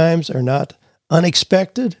these times are not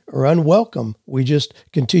unexpected or unwelcome. We just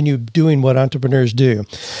continue doing what entrepreneurs do.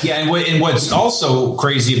 Yeah, and what's also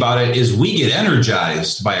crazy about it is we get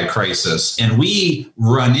energized by a crisis, and we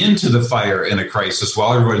run into the fire in a crisis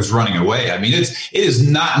while everyone's running away. I mean, it is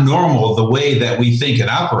not normal the way that we think and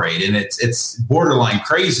operate, and it's borderline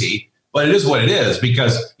crazy. But it is what it is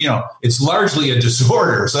because, it's largely a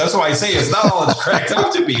disorder. So that's why I say it's not all it's cracked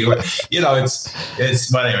up to be. But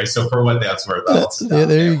anyway, so for what that's worth.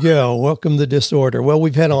 There you go. Welcome to disorder. Well,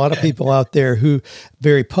 we've had a lot of people out there who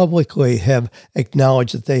very publicly have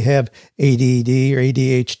acknowledged that they have ADD or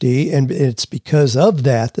ADHD, and it's because of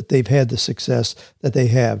that they've had the success that they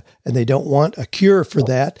have. And they don't want a cure for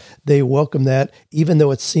that. They welcome that, even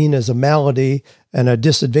though it's seen as a malady and a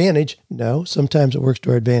disadvantage. No, sometimes it works to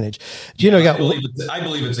our advantage. I believe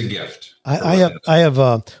it's a gift. I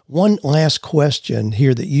have one last question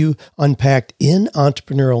here that you unpacked in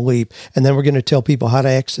Entrepreneurial Leap, and then we're going to tell people how to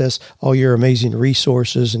access all your amazing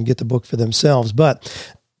resources and get the book for themselves.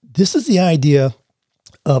 But this is the idea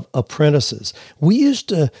of apprentices. We used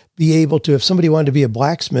to be able to, if somebody wanted to be a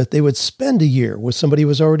blacksmith, they would spend a year with somebody who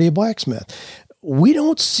was already a blacksmith. We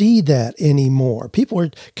don't see that anymore. People are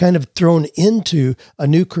kind of thrown into a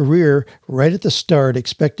new career right at the start,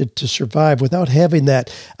 expected to survive without having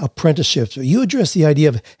that apprenticeship. So you address the idea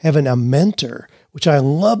of having a mentor, which I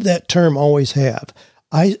love that term, always have.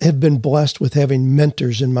 I have been blessed with having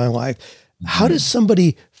mentors in my life. How does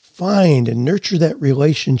somebody find and nurture that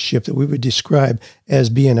relationship that we would describe as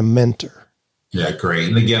being a mentor? Yeah, great.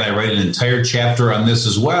 And again, I write an entire chapter on this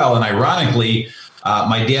as well. And ironically,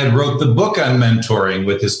 my dad wrote the book on mentoring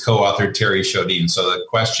with his co-author, Terry Shodine. So the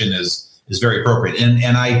question is very appropriate.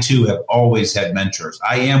 And I, too, have always had mentors.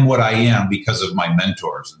 I am what I am because of my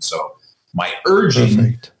mentors. And so my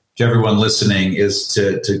urging to everyone listening is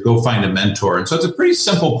to go find a mentor. And so it's a pretty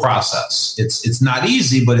simple process. It's not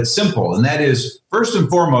easy, but it's simple. And that is, first and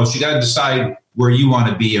foremost, you got to decide where you want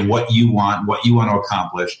to be and what you want to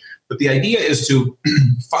accomplish. But the idea is to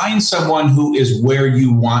find someone who is where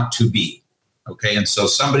you want to be. Okay, and so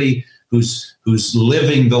somebody who's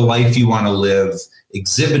living the life you want to live,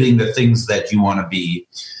 exhibiting the things that you want to be,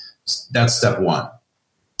 that's step one.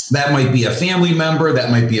 That might be a family member,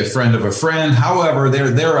 that might be a friend of a friend. However,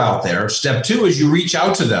 they're out there. Step two is you reach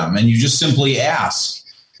out to them and you just simply ask,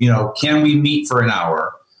 can we meet for an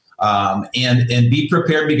hour? And be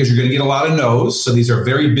prepared because you're going to get a lot of no's. So these are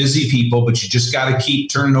very busy people, but you just got to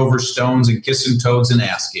keep turning over stones and kissing toads and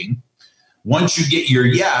asking. Once you get your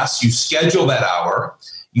yes, you schedule that hour,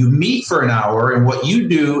 you meet for an hour, and what you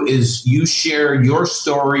do is you share your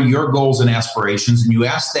story, your goals and aspirations, and you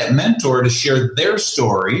ask that mentor to share their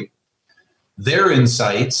story, their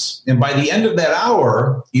insights, and by the end of that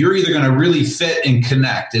hour, you're either going to really fit and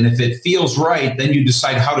connect, and if it feels right, then you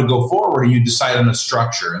decide how to go forward, and you decide on a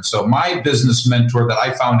structure. And so my business mentor that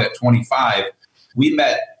I found at 25, we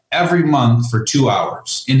met every month for 2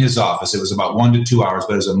 hours in his office. It was about 1 to 2 hours,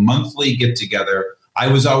 but it was a monthly get together. I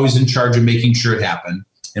was always in charge of making sure it happened.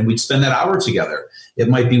 And we'd spend that hour together. It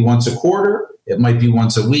might be once a quarter, it might be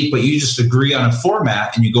once a week, but you just agree on a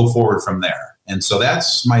format and you go forward from there. And so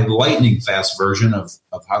that's my lightning fast version of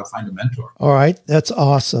how to find a mentor. All right. That's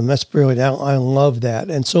awesome. That's brilliant. I love that.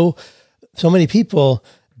 And so many people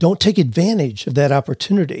don't take advantage of that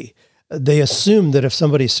opportunity. they assume that if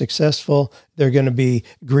somebody's successful, they're going to be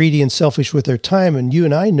greedy and selfish with their time. And you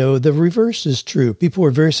and I know the reverse is true. People who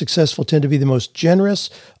are very successful tend to be the most generous,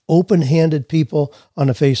 open-handed people on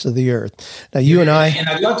the face of the earth. Now, you and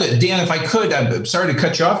I'd love to, Dan, if I could, I'm sorry to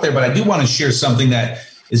cut you off there, but I do want to share something that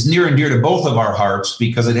is near and dear to both of our hearts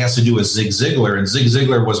because it has to do with Zig Ziglar. And Zig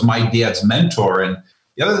Ziglar was my dad's mentor. And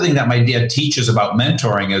the other thing that my dad teaches about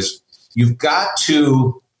mentoring is you've got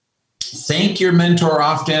to thank your mentor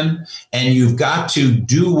often, and you've got to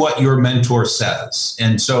do what your mentor says.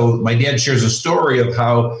 And so my dad shares a story of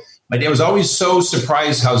how my dad was always so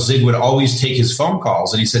surprised how Zig would always take his phone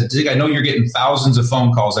calls. And he said, Zig, I know you're getting thousands of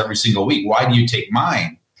phone calls every single week. Why do you take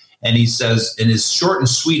mine? And he says, and his short and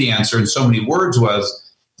sweet answer in so many words was,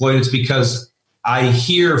 Floyd, it's because I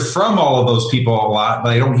hear from all of those people a lot, but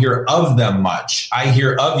I don't hear of them much. I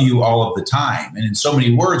hear of you all of the time. And in so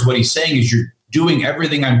many words, what he's saying is you're doing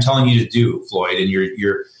everything I'm telling you to do, Floyd, and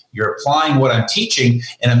you're applying what I'm teaching.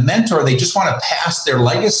 And a mentor, they just want to pass their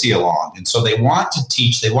legacy along. And so they want to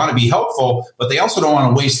teach, they want to be helpful, but they also don't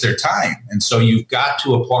want to waste their time. And so you've got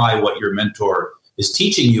to apply what your mentor is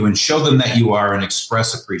teaching you and show them that you are and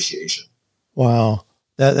express appreciation. Wow.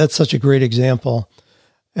 That's such a great example.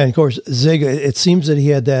 And of course, Zig, it seems that he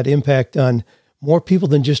had that impact on more people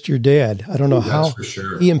than just your dad. I don't know how for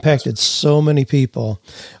sure. He impacted so many people.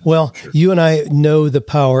 Well, you and I know the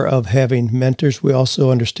power of having mentors. We also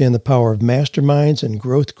understand the power of masterminds and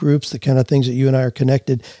growth groups, the kind of things that you and I are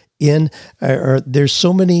connected in. There's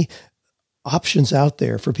so many options out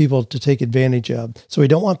there for people to take advantage of. So we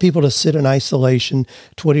don't want people to sit in isolation,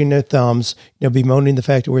 twiddling their thumbs, bemoaning the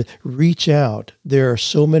fact that we're reach out. There are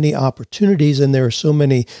so many opportunities and there are so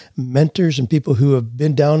many mentors and people who have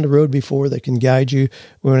been down the road before that can guide you.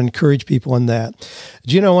 We want to encourage people in that.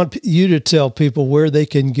 Gino, I want you to tell people where they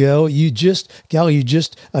can go. You just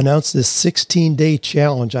announced this 16-day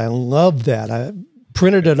challenge. I love that. I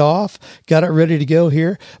printed it off, got it ready to go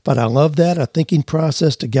here, but I love that, a thinking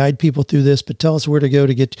process to guide people through this. But tell us where to go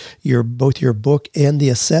to get both your book and the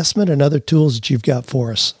assessment and other tools that you've got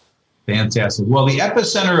for us. Fantastic. Well, the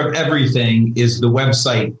epicenter of everything is the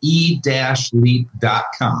website e-leap.com.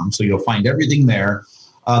 So you'll find everything there.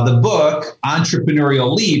 The book,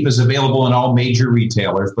 Entrepreneurial Leap, is available in all major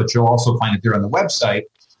retailers, but you'll also find it there on the website.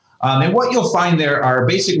 And what you'll find there are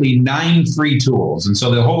basically 9 free tools. And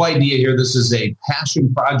so the whole idea here, this is a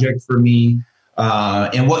passion project for me.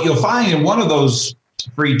 And what you'll find in one of those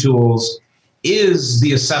free tools is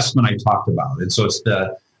the assessment I talked about. And so it's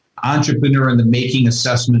the Entrepreneur in the Making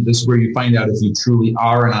assessment. This is where you find out if you truly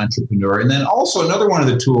are an entrepreneur. And then also another one of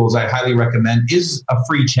the tools I highly recommend is a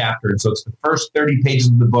free chapter. And so it's the first 30 pages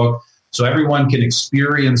of the book. So everyone can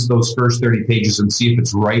experience those first 30 pages and see if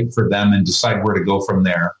it's right for them and decide where to go from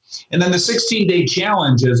there. And then the 16-day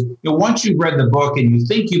challenge is, once you've read the book and you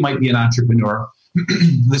think you might be an entrepreneur,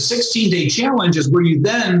 the 16-day challenge is where you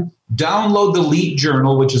then download the Leap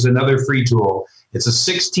Journal, which is another free tool. It's a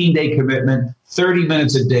 16-day commitment, 30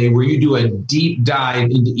 minutes a day, where you do a deep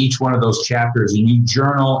dive into each one of those chapters and you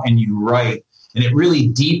journal and you write. And it really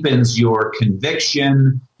deepens your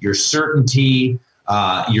conviction, your certainty,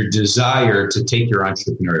 your desire to take your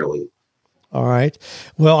entrepreneurial leap. All right.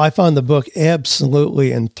 Well, I found the book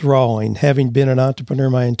absolutely enthralling. Having been an entrepreneur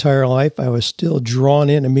my entire life, I was still drawn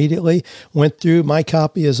in immediately. Went through, my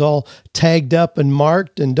copy is all tagged up and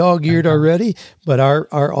marked and dog-eared already, but our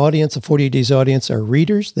audience, the 48 Days audience, are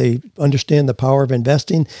readers. They understand the power of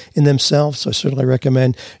investing in themselves, so I certainly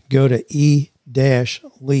recommend go to e-leap.com.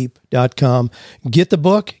 Get the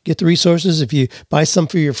book, get the resources. If you buy some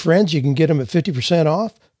for your friends, you can get them at 50%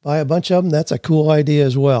 off. Buy a bunch of them. That's a cool idea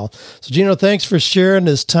as well. So, Gino, thanks for sharing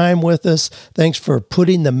this time with us. Thanks for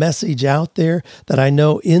putting the message out there that I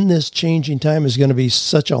know in this changing time is going to be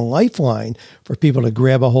such a lifeline for people to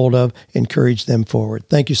grab a hold of, encourage them forward.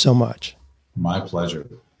 Thank you so much. My pleasure.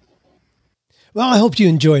 Well, I hope you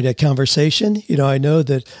enjoyed that conversation. I know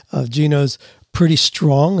that Gino's pretty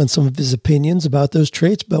strong on some of his opinions about those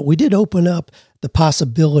traits, but we did open up the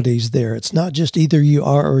possibilities there. It's not just either you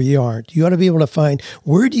are or you aren't. You ought to be able to find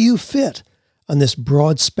where do you fit on this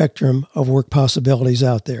broad spectrum of work possibilities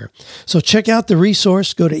out there. So check out the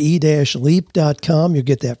resource. Go to e-leap.com. You'll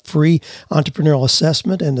get that free entrepreneurial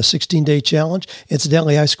assessment and the 16-day challenge.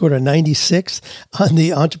 Incidentally, I scored a 96 on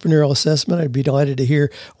the entrepreneurial assessment. I'd be delighted to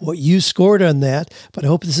hear what you scored on that, but I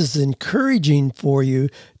hope this is encouraging for you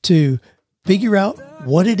to figure out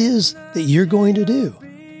what it is that you're going to do.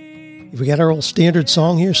 We got our old standard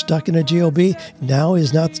song here, Stuck in a JOB. Now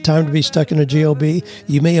is not the time to be stuck in a JOB.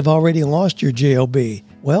 You may have already lost your JOB.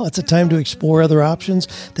 Well, it's a time to explore other options.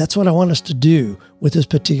 That's what I want us to do with this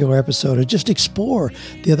particular episode, is just explore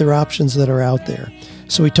the other options that are out there.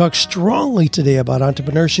 So we talk strongly today about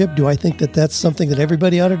entrepreneurship. Do I think that that's something that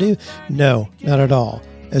everybody ought to do? No, not at all.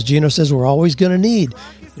 As Gino says, we're always going to need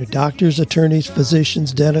doctors, attorneys,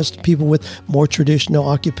 physicians, dentists, people with more traditional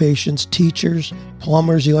occupations, teachers,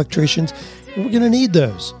 plumbers, electricians. We're going to need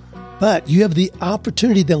those. But you have the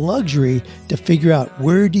opportunity, the luxury to figure out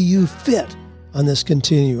where do you fit on this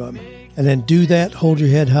continuum, and then do that, hold your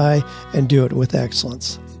head high, and do it with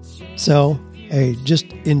excellence. So, hey, just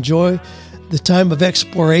enjoy the time of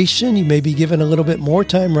exploration. You may be given a little bit more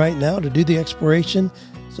time right now to do the exploration.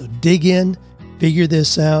 So dig in, figure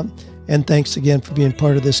this out, and thanks again for being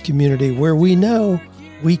part of this community where we know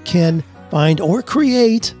we can find or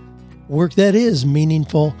create work that is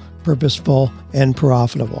meaningful, purposeful, and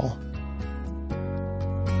profitable.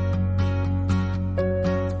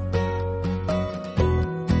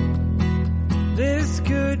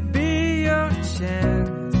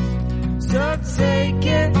 Take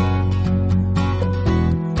it.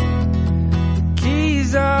 The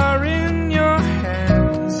keys are in your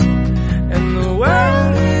hands, and the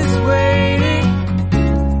world is waiting.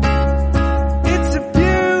 It's a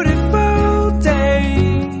beautiful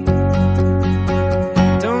day.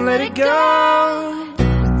 Don't let it go.